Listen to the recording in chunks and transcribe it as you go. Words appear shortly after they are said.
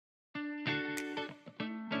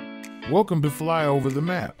Welcome to Fly Over the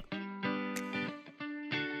Map.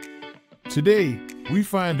 Today, we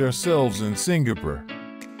find ourselves in Singapore.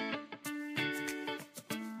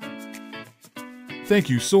 Thank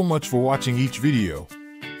you so much for watching each video.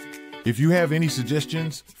 If you have any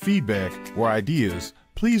suggestions, feedback, or ideas,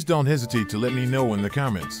 please don't hesitate to let me know in the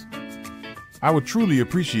comments. I would truly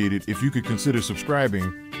appreciate it if you could consider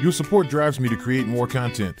subscribing. Your support drives me to create more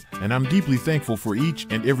content, and I'm deeply thankful for each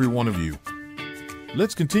and every one of you.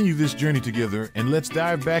 Let's continue this journey together and let's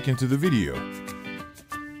dive back into the video.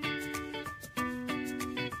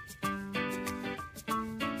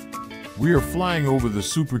 We are flying over the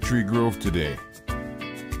Supertree Grove today.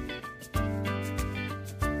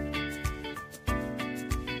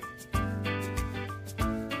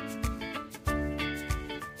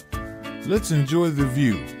 Let's enjoy the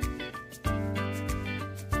view.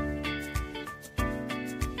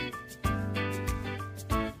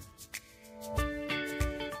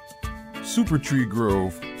 Supertree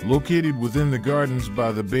Grove, located within the Gardens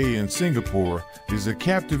by the Bay in Singapore, is a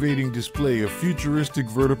captivating display of futuristic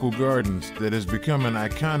vertical gardens that has become an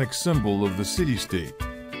iconic symbol of the city-state.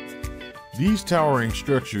 These towering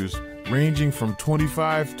structures, ranging from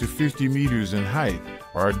 25 to 50 meters in height,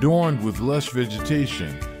 are adorned with lush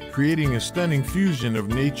vegetation, creating a stunning fusion of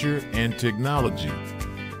nature and technology.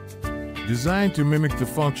 Designed to mimic the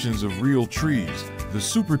functions of real trees, the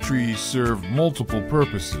Supertrees serve multiple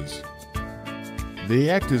purposes. They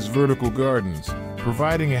act as vertical gardens,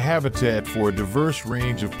 providing a habitat for a diverse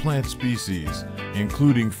range of plant species,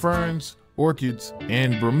 including ferns, orchids,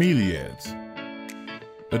 and bromeliads.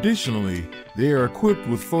 Additionally, they are equipped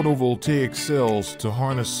with photovoltaic cells to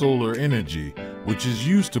harness solar energy, which is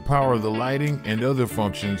used to power the lighting and other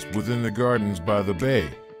functions within the Gardens by the Bay.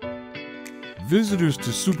 Visitors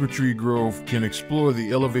to Supertree Grove can explore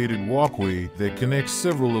the elevated walkway that connects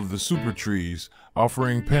several of the Supertrees,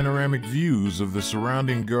 offering panoramic views of the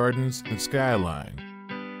surrounding gardens and skyline.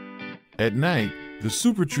 At night, the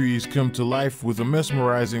Supertrees come to life with a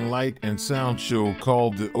mesmerizing light and sound show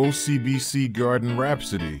called the OCBC Garden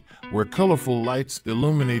Rhapsody, where colorful lights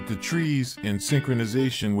illuminate the trees in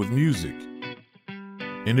synchronization with music.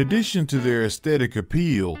 In addition to their aesthetic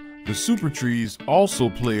appeal, the Supertrees also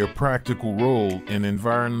play a practical role in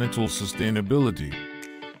environmental sustainability.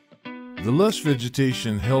 The lush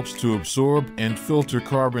vegetation helps to absorb and filter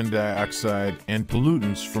carbon dioxide and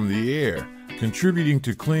pollutants from the air, contributing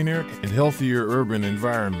to cleaner and healthier urban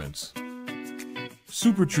environments.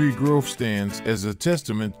 Supertree Grove stands as a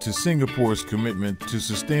testament to Singapore's commitment to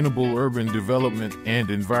sustainable urban development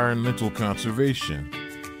and environmental conservation.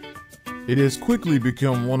 It has quickly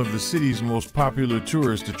become one of the city's most popular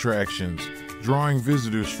tourist attractions, drawing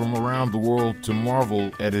visitors from around the world to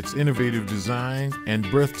marvel at its innovative design and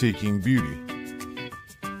breathtaking beauty.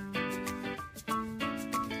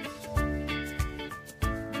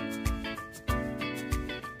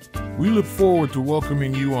 We look forward to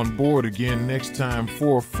welcoming you on board again next time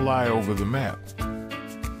for Fly Over the Map.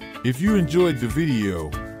 If you enjoyed the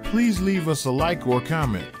video, please leave us a like or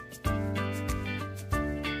comment.